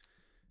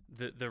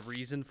the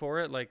reason for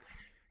it? Like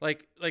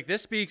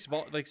this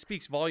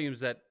speaks volumes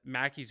that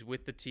Mackey's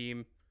with the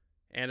team.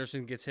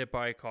 Anderson gets hit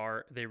by a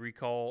car. They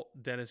recall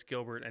Dennis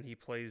Gilbert, and he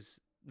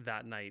plays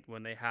that night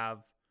when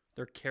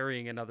they're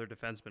carrying another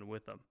defenseman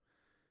with them.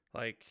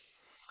 Like,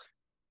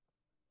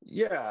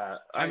 Yeah,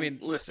 I I mean,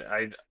 listen.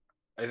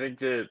 I think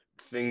that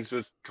things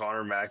with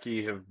Connor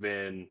Mackey have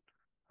been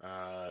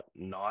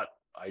not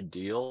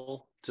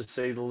ideal to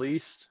say the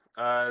least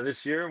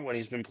this year when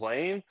he's been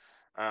playing.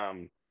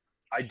 Um,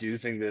 I do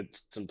think that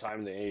some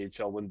time in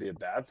the AHL wouldn't be a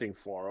bad thing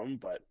for him,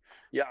 but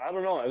yeah, I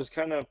don't know. I was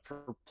kind of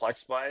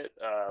perplexed by it.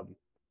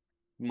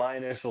 My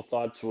initial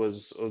thoughts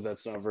was, oh,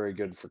 that's not very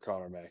good for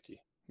Connor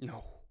Mackey.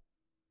 no,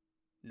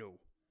 no. Yeah.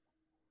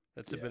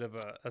 That's a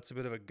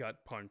bit of a gut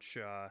punch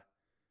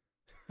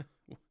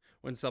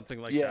when something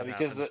like Yeah, that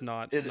because happens.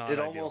 Not it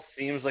ideal. almost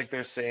seems like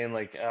they're saying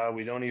like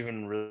we don't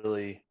even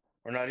really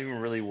we're not even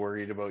really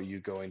worried about you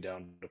going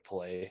down to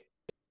play.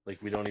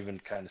 Like we don't even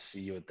kind of see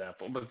you at that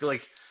point. But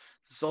like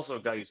it's also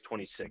a guy who's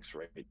 26,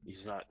 right?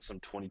 He's not some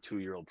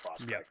 22-year-old Yeah,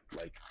 prospect.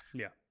 Like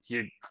yeah.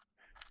 you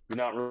you're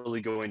not really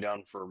going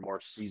down for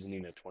more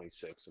seasoning at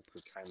 26. It's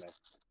the kind of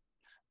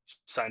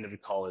sign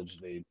of college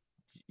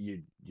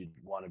you'd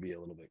want to be a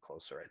little bit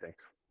closer, I think.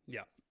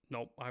 Yeah.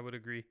 Nope, I would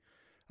agree.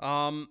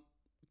 Um,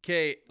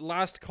 okay,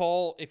 last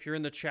call. If you're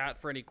in the chat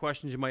for any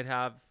questions you might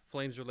have,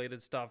 Flames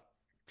related stuff,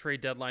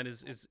 trade deadline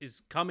is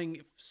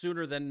coming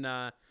sooner than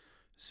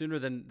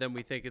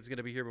we think. It's going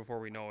to be here before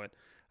we know it.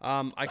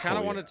 Oh yeah. I kind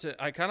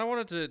of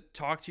wanted to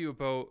talk to you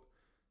about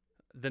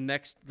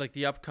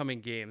the upcoming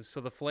games.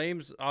 So the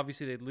Flames,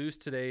 obviously they lose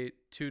today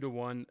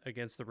 2-1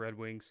 against the Red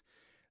Wings.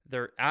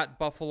 They're at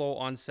Buffalo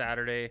on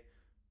Saturday.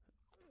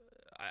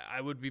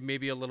 I would be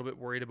maybe a little bit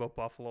worried about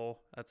Buffalo.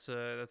 That's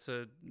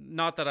a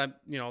not that I'm,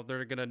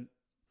 they're gonna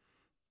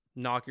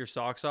knock your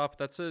socks off.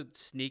 That's a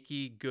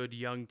sneaky good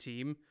young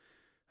team.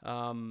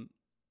 Um,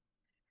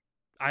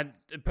 I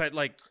but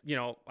like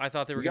I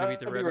thought they were You gonna beat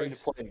the gotta be Red ready to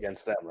Wings. play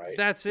against them, right?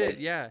 That's it. Like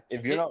Yeah.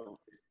 if you're It. not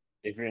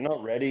if you're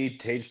not ready,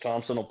 Tage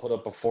Thompson will put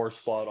up a four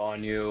spot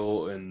on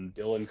you, and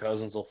Dylan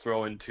Cousins will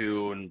throw in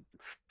two, and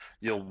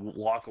you'll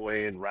walk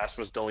away, and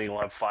Rasmus Dahlin will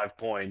have 5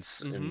 points,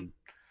 Mm-hmm. and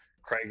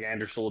Craig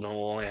Anderson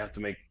will only have to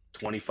make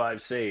 25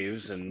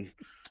 saves and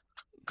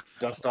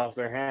dust off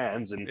their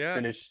hands and Yeah.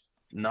 finish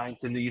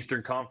ninth in the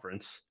Eastern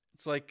Conference.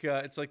 It's like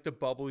the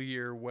bubble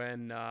year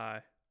when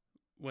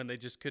they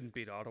just couldn't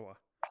beat Ottawa.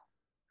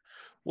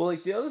 Well,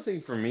 like the other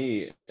thing for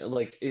me,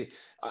 like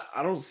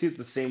I don't see it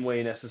the same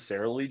way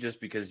necessarily,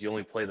 just because you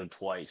only play them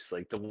twice.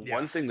 Like the Yeah.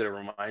 one thing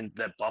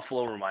that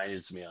Buffalo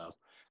reminds me of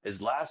is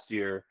last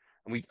year,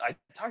 and I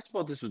talked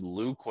about this with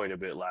Lou quite a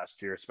bit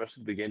last year,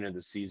 especially at the beginning of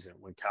the season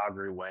when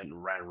Calgary went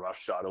and ran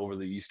roughshod over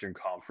the Eastern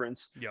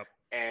Conference. Yep.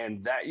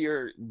 And that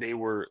year they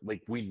were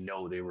like, we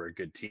know they were a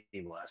good team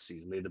last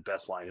season. They had the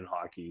best line in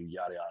hockey,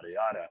 yada yada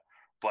yada.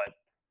 But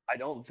I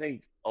don't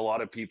think a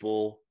lot of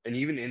people, and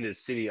even in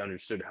this city,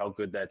 understood how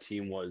good that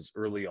team was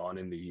early on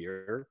in the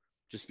year,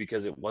 just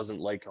because it wasn't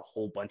like a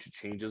whole bunch of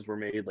changes were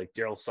made. Like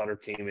Daryl Sutter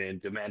came in,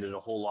 demanded a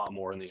whole lot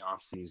more in the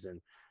offseason,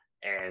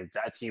 and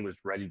that team was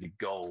ready to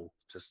go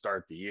to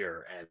start the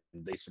year, and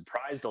they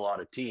surprised a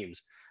lot of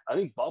teams. I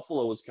think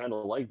Buffalo was kind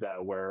of like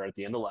that, where at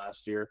the end of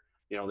last year,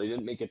 they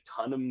didn't make a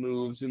ton of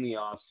moves in the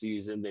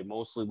offseason. They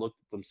mostly looked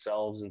at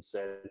themselves and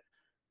said,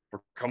 we're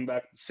coming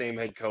back to the same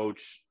head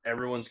coach.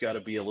 Everyone's got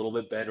to be a little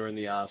bit better in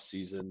the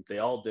offseason. They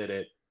all did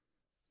it.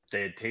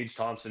 They had Tage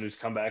Thompson, who's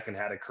come back and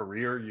had a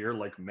career year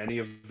like many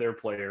of their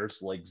players,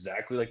 like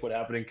exactly like what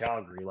happened in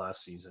Calgary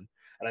last season.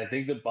 And I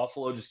think that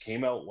Buffalo just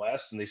came out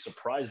west and they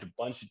surprised a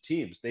bunch of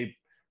teams. They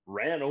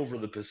ran over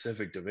the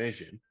Pacific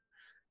Division.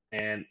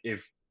 And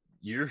if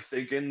you're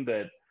thinking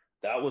that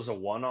that was a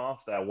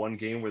one-off, that one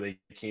game where they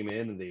came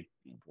in and they,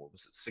 what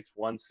was it,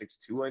 6-1,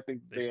 6-2, I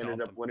think They they ended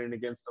stomped up them. winning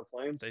against the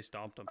Flames. They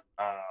stomped them.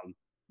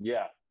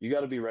 Yeah, you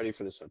got to be ready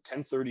for this one.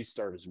 10:30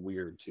 start is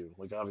weird too.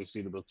 Like obviously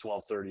it'll be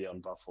 12:30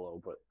 on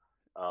Buffalo, but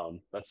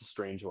that's a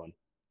strange one.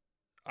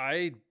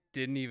 I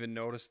didn't even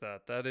notice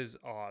that. That is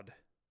odd.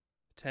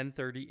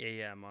 10:30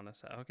 a.m. on a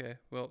Saturday. Okay,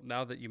 well,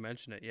 now that you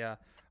mention it, yeah.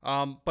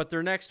 But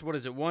their next, what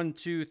is it? 1,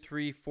 2,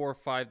 3, 4,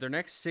 5. Their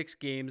next 6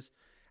 games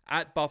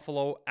at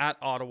Buffalo, at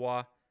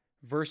Ottawa,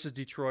 versus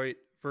Detroit,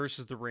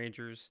 versus the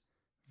Rangers,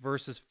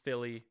 versus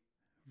Philly,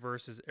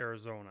 versus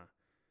Arizona.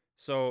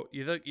 So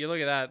you look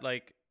at that,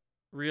 like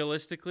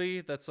realistically,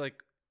 that's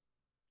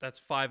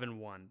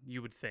 5-1.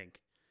 You would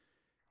think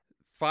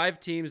 5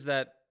 teams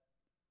that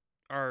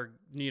are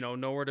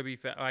nowhere to be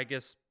found. I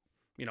guess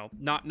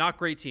not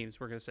great teams.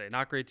 We're gonna say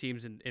not great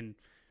teams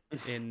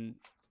in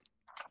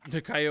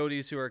the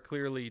Coyotes, who are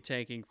clearly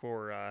tanking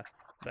for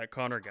that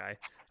Connor guy.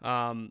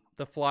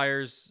 The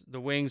Flyers,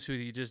 the Wings, who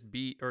you just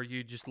beat or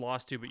you just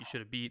lost to, but you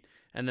should have beat,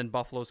 and then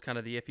Buffalo's kind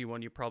of the iffy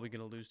one. You're probably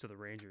gonna lose to the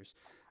Rangers.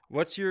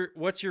 What's your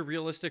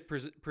realistic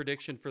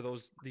prediction for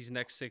these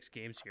next 6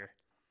 games here?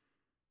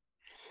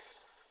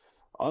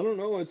 I don't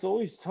know. It's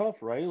always tough,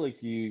 right?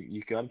 Like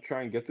you got to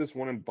try and get this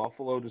one in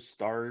Buffalo to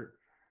start.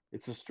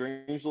 It's a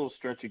strange little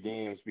stretch of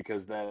games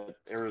because that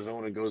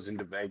Arizona goes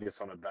into Vegas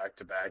on a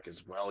back-to-back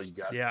as well. You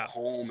got Yeah.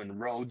 home and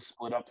road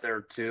split up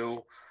there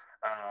too.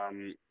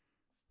 Um,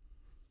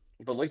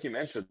 but like you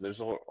mentioned,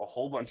 there's a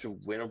whole bunch of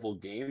winnable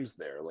games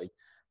there. Like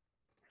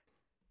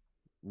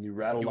you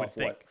rattled You would off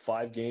what, think.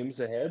 5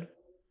 games ahead?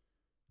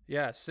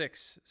 Yeah,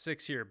 6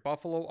 here.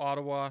 Buffalo,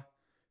 Ottawa,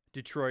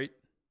 Detroit,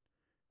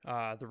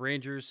 the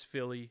Rangers,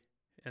 Philly,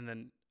 and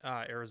then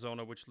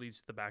Arizona, which leads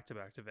to the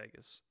back-to-back to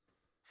Vegas.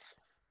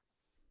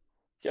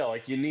 Yeah,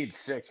 like you need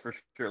 6 for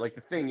sure. Like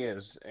the thing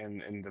is,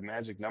 and the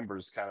magic number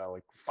is kind of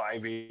like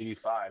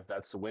 585.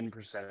 That's the win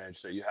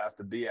percentage that you have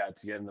to be at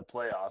to get in the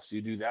playoffs.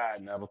 You do that,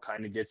 and that'll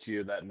kind of get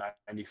you that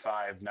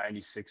 95,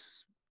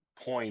 96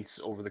 points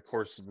over the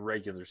course of the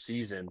regular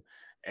season.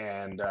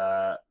 And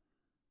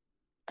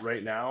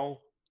right now,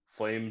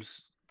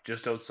 Flames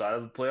just outside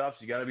of the playoffs,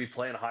 you got to be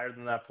playing higher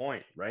than that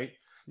point, right?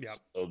 Yep.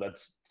 So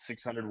that's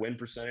 600 win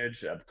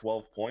percentage at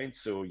 12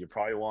 points. So you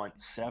probably want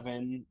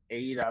 7,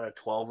 8 out of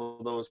 12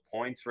 of those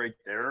points right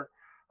there,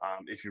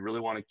 if you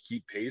really want to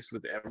keep pace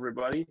with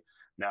everybody.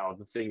 Now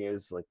the thing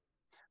is, like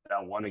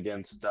that one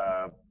against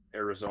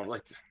Arizona,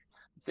 like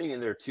the thing in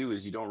there too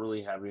is you don't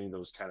really have any of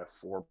those kind of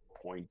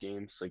 4-point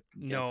games like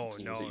against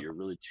the teams that you're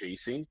really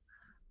chasing,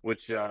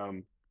 which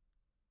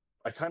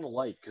I kind of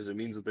like because it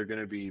means that they're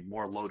going to be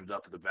more loaded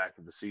up at the back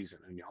of the season,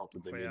 and you hope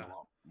that they mean a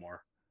lot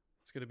more.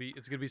 It's gonna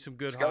be some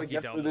good Just gotta hockey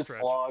get down through the this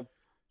stretch. slog,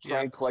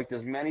 try and collect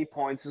as many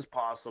points as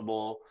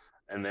possible,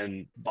 and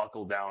then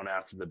buckle down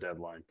after the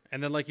deadline.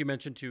 And then, like you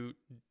mentioned, to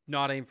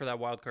not aim for that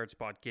wild card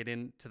spot, get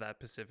into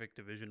that Pacific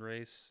Division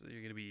race.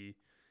 You're gonna be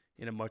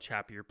in a much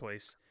happier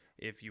place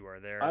if you are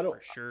there for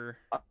sure.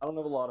 I don't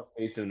have a lot of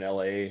faith in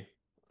LA.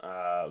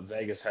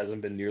 Vegas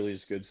hasn't been nearly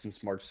as good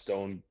since Mark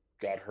Stone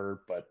got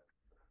hurt, but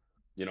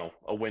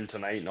a win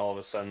tonight, and all of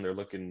a sudden they're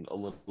looking a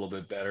little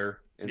bit better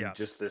in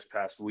just this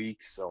past week.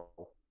 So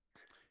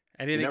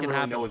anything can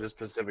happen. Really know with this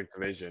Pacific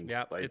Division.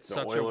 Yeah, like it's the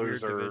such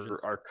Oilers a weird division.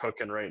 are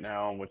cooking right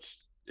now, which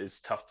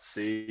is tough to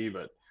see.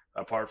 But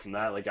apart from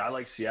that, like I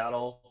like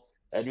Seattle.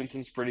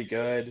 Edmonton's pretty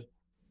good.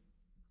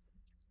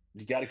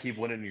 You got to keep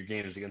winning your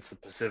games against the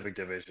Pacific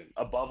Division.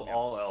 Above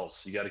all else,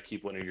 you got to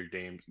keep winning your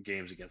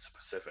games against the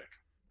Pacific.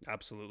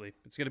 Absolutely.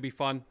 It's going to be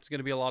fun. It's going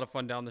to be a lot of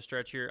fun down the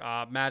stretch here.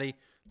 Maddie,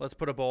 let's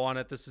put a bow on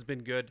it. This has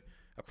been good.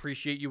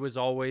 Appreciate you as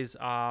always.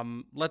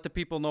 Let the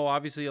people know.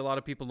 Obviously, a lot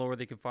of people know where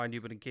they can find you,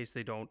 but in case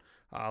they don't,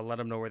 let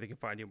them know where they can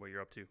find you and what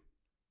you're up to.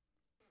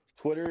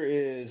 Twitter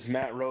is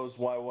Matt Rose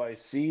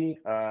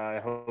YYC. I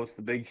host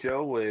the Big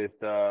Show with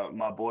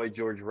my boy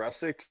George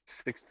Russick,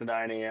 6 to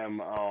 9 a.m.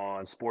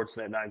 on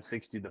Sportsnet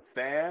 960 The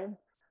Fan.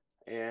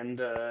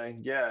 And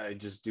I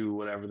just do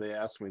whatever they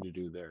ask me to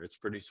do there. It's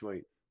pretty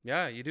sweet.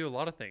 Yeah, you do a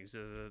lot of things.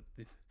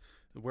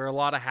 Wear a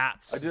lot of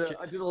hats. I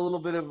did a little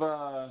bit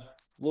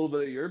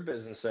of your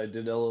business. I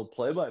did a little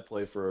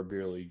play-by-play for a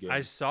beer league game.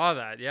 I saw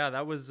that. Yeah,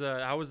 that was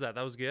how was that?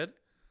 That was good.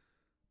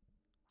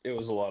 It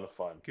was a lot of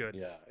fun. Good.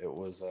 Yeah, it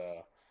was.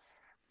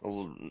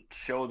 The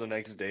show the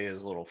next day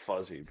is a little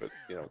fuzzy, but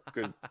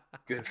good,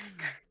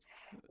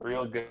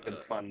 real good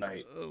fun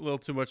night. A little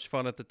too much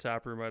fun at the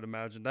tap room, I'd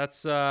imagine.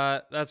 That's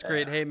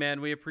great. Hey man,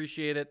 we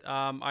appreciate it.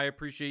 I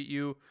appreciate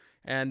you.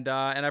 And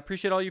I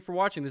appreciate all you for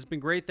watching. This has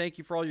been great. Thank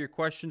you for all your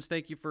questions.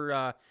 Thank you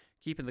for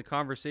keeping the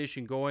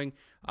conversation going.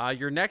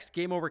 Your next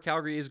game over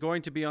Calgary is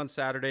going to be on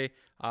Saturday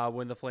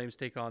when the Flames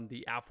take on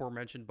the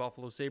aforementioned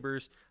Buffalo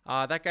Sabres.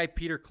 That guy,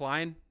 Peter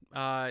Klein,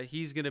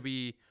 he's going to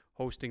be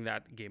hosting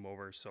that Game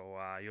Over. So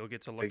you'll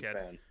get to look Big at.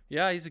 fan.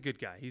 Yeah, he's a good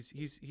guy.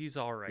 He's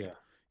all right. Yeah.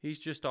 He's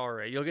just all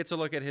right. You'll get to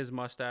look at his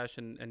mustache,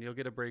 and you'll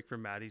get a break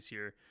from Maddie's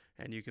here,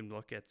 and you can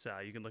look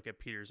at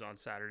Peter's on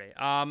Saturday.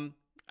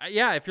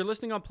 Yeah, if you're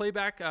listening on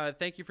playback,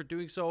 thank you for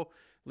doing so.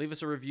 Leave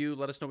us a review.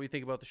 Let us know what you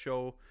think about the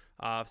show.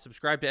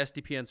 Subscribe to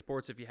SDPN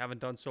Sports if you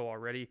haven't done so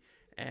already.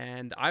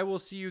 And I will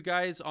see you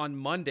guys on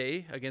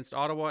Monday against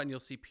Ottawa, and you'll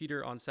see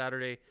Peter on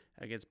Saturday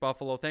against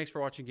Buffalo. Thanks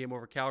for watching Game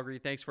Over Calgary.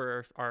 Thanks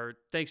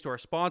to our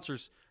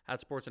sponsors at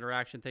Sports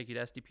Interaction. Thank you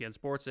to SDPN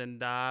Sports,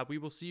 and we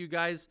will see you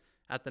guys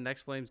at the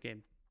next Flames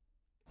game.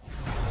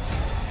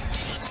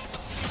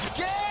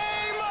 Game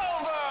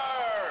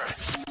over!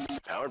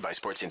 Powered by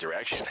Sports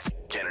Interaction,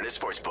 Canada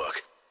Sportsbook.